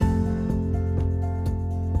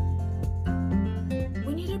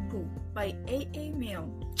by A.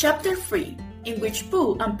 Milne. Chapter 3, in which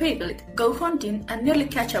Pooh and Piglet go hunting and nearly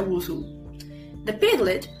catch a weasel. The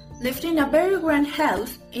Piglet lived in a very grand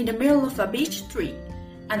house in the middle of a beech tree,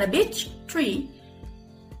 and a beech tree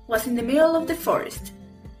was in the middle of the forest,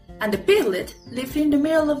 and the Piglet lived in the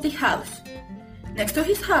middle of the house. Next to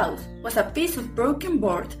his house was a piece of broken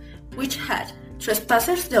board which had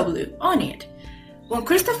Trespassers W on it. When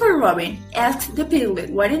Christopher Robin asked the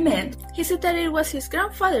Piglet what it meant, he said that it was his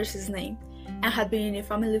grandfather's name and had been in the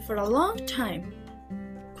family for a long time.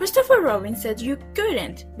 Christopher Robin said you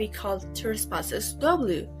couldn't be called Trespassers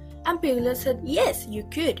W, and Piglet said yes, you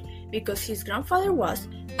could, because his grandfather was,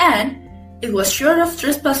 and it was short of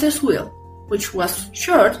Trespassers Will, which was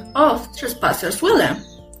short of Trespassers William.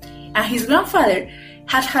 And his grandfather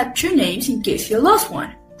had two names in case he lost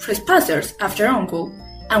one, Trespassers after Uncle,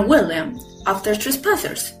 and William after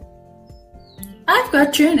Trespassers. I've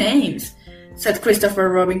got two names, said Christopher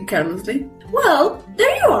Robin carelessly. Well,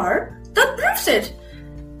 there you are, that proves it,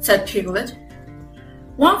 said Piglet.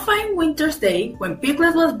 One fine winter's day, when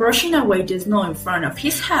Piglet was brushing away the snow in front of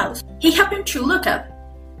his house, he happened to look up,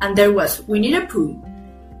 and there was Winnie the Pooh.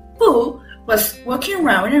 Pooh was walking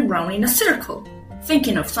round and round in a circle,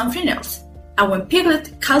 thinking of something else, and when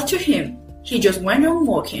Piglet called to him, he just went on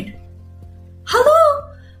walking.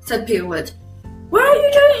 Hello, said Piglet. What are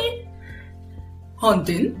you doing?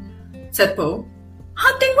 Hunting, said Pooh.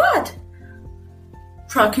 Hunting what?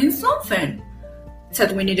 Tracking something,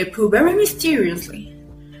 said Winnie the Pooh very mysteriously.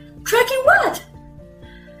 Tracking what?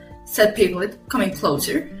 Said Piglet, coming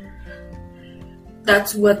closer.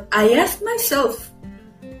 That's what I asked myself.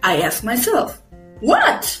 I asked myself,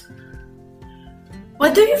 what?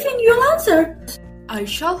 What do you think you'll answer? I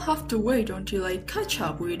shall have to wait until I catch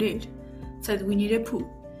up with it, said Winnie the Pooh.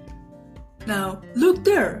 Now, look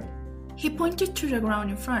there. He pointed to the ground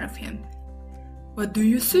in front of him. What do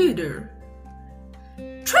you see there?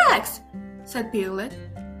 Tracks, said Piglet.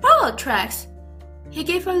 Paw tracks. He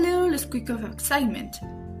gave a little squeak of excitement.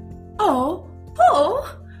 Oh,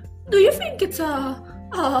 Paw, do you think it's a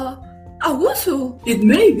weasel? It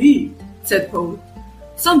may be, said Paw.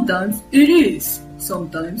 Sometimes it is,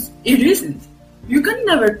 sometimes it isn't. You can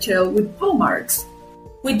never tell with paw marks.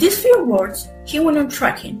 With these few words, he went on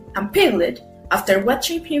tracking, and Piglet, after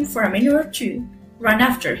watching him for a minute or two, ran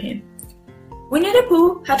after him. Winnie the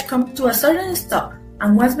Pooh had come to a sudden stop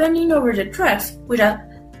and was bending over the tracks with a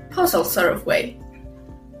puzzled sort of way.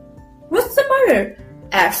 What's the matter?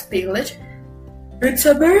 Asked Piglet. It's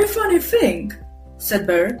a very funny thing, said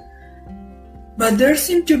Bird. But there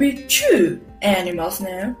seem to be two animals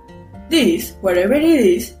now. This, whatever it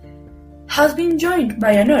is, has been joined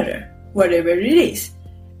by another, whatever it is,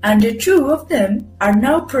 and the two of them are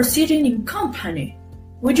now proceeding in company.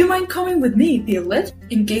 Would you mind coming with me, Piglet,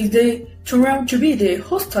 in case they turn out to be the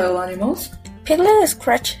hostile animals? Piglet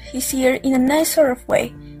scratched his ear in a nice sort of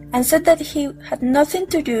way and said that he had nothing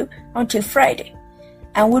to do until Friday,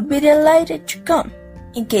 and would be delighted to come,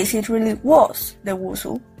 in case it really was the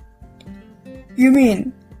weasel. You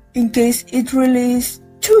mean, in case it really is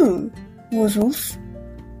two weasels?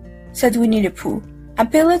 Said Winnie the Pooh,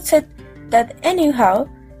 and Piglet said that anyhow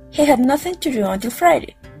he had nothing to do until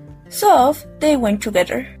Friday. So off they went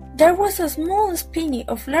together. There was a small spinney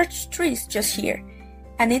of large trees just here,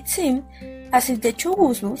 and it seemed as if the two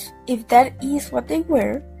weasels, if that is what they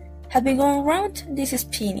were, had been going round this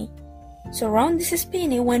spinney. So round this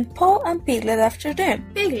spinney went Paw and Piglet after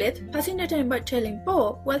them. Piglet passing the time by telling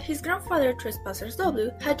Paw what his grandfather Trespassers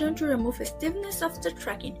W had done to remove the stiffness of the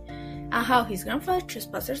tracking, and how his grandfather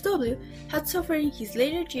Trespassers W had suffered in his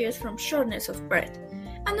later years from shortness of breath,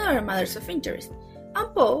 and other matters of interest,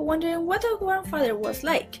 and Paw wondering what a grandfather was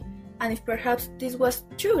like, and if perhaps this was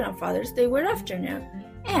two grandfathers they were after now,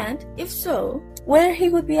 and, if so, whether he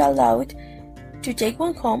would be allowed to take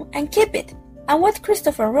one home and keep it, and what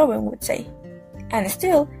Christopher Robin would say. And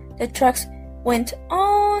still, the tracks went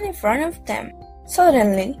on in front of them.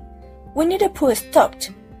 Suddenly, Winnie the Pooh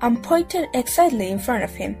stopped and pointed excitedly in front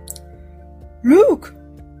of him. Look!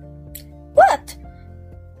 What?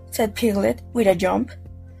 Said Piglet with a jump,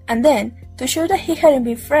 and then, to show that he hadn't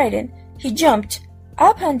been frightened, he jumped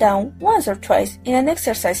up and down once or twice in an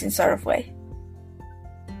exercising sort of way.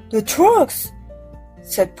 The tracks,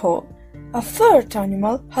 said Paw. A third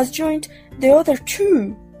animal has joined the other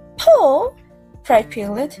two. Paw, cried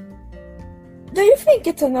Piglet. Do you think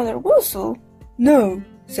it's another weasel? No,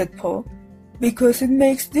 said Paw, because it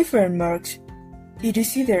makes different marks. It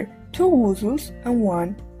is either two weasels and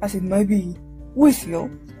one, as it might be, weasel,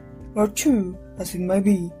 or two, as it might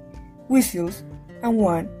be, weasels and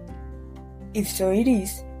one, if so it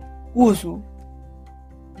is, weasel.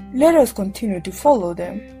 Let us continue to follow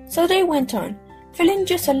them. So they went on, feeling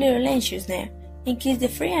just a little anxious now, in case the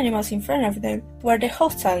three animals in front of them were the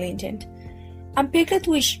hostile intent. And Piglet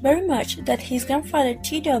wished very much that his grandfather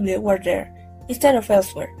T.W. were there, instead of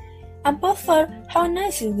elsewhere, and both thought how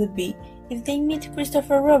nice it would be if they meet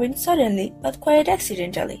Christopher Robin suddenly but quite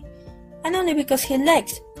accidentally, and only because he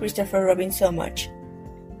liked Christopher Robin so much.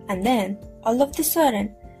 And then, all of a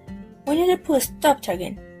sudden, Winnie the Pooh stopped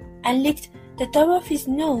again, and licked the top of his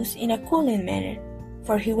nose in a cooling manner,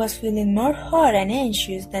 for he was feeling more hot and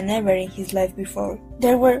anxious than ever in his life before.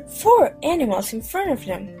 There were 4 animals in front of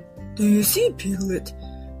them. Do you see, Piglet?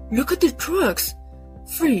 Look at the trucks.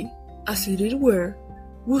 3, as it were,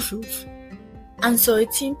 whistles. And so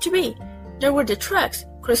it seemed to be. There were the trucks,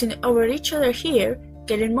 crossing over each other here,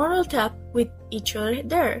 getting muddled up with each other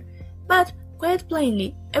there, but quite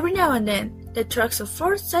plainly, every now and then, the tracks of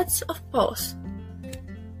 4 sets of paws.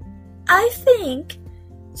 "I think,"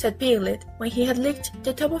 said Piglet, when he had licked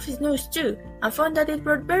the top of his nose too, and found that it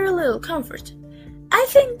brought very little comfort, "I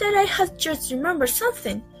think that I had just remembered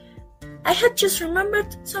something. I had just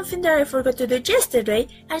remembered something that I forgot to do yesterday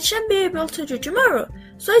and shan't be able to do tomorrow,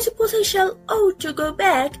 so I suppose I shall ought to go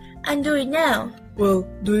back and do it now." "Well,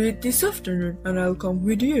 do it this afternoon and I'll come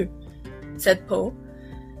with you," said Paul.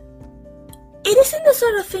 "It isn't the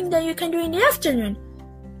sort of thing that you can do in the afternoon,"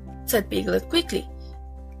 said Piglet quickly.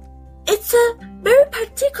 "It's a very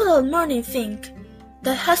particular morning thing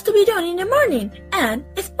that has to be done in the morning, and,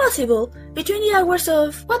 if possible, between the hours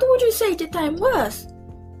of— what would you say the time was?"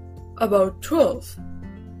 "About 12,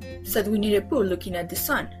 said Winnie the Pooh, looking at the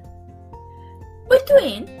sun.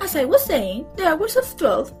 "Between, as I was saying, the hours of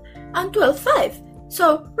 12 and 12:05.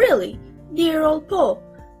 So, really, dear old Paul,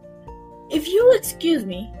 if you'll excuse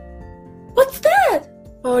me—" "What's that?"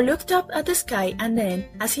 Paul looked up at the sky, and then,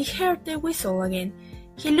 as he heard the whistle again,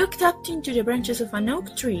 he looked up into the branches of an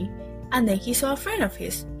oak tree, and then he saw a friend of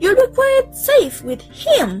his. "You'll be quite safe with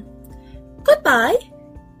him. Goodbye."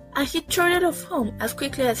 And he trotted off home as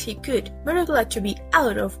quickly as he could, very glad to be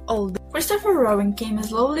out of all this. Christopher Robin came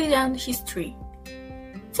slowly down his tree.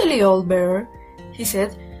 "Silly old bear," he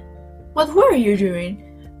said. "What were you doing?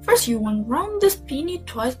 First you went round the spinney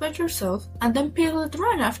twice by yourself, and then Piglet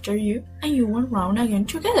ran after you, and you went round again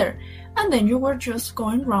together, and then you were just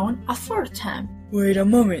going round a 4th time." "Wait a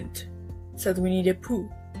moment," said Winnie the Pooh,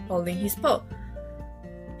 holding his paw.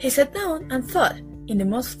 He sat down and thought, in the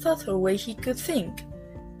most thoughtful way he could think.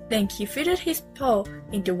 Then he fitted his paw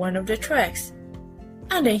into one of the tracks,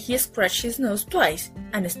 and then he scratched his nose twice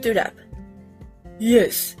and stood up.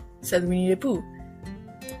 "Yes," said Winnie the Pooh.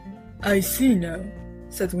 "I see now,"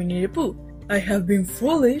 said Winnie the Pooh. "I have been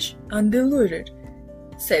foolish and deluded,"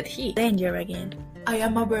 said he. Danger again. "I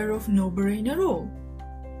am a bear of no brain at all."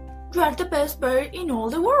 "You are the best bear in all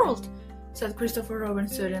the world," said Christopher Robin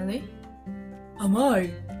suddenly. "Am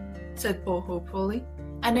I?" said Paul hopefully,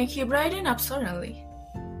 and then he brightened up suddenly.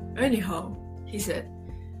 "Anyhow," he said,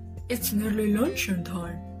 "it's nearly luncheon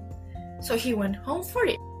time." So he went home for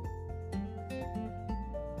it.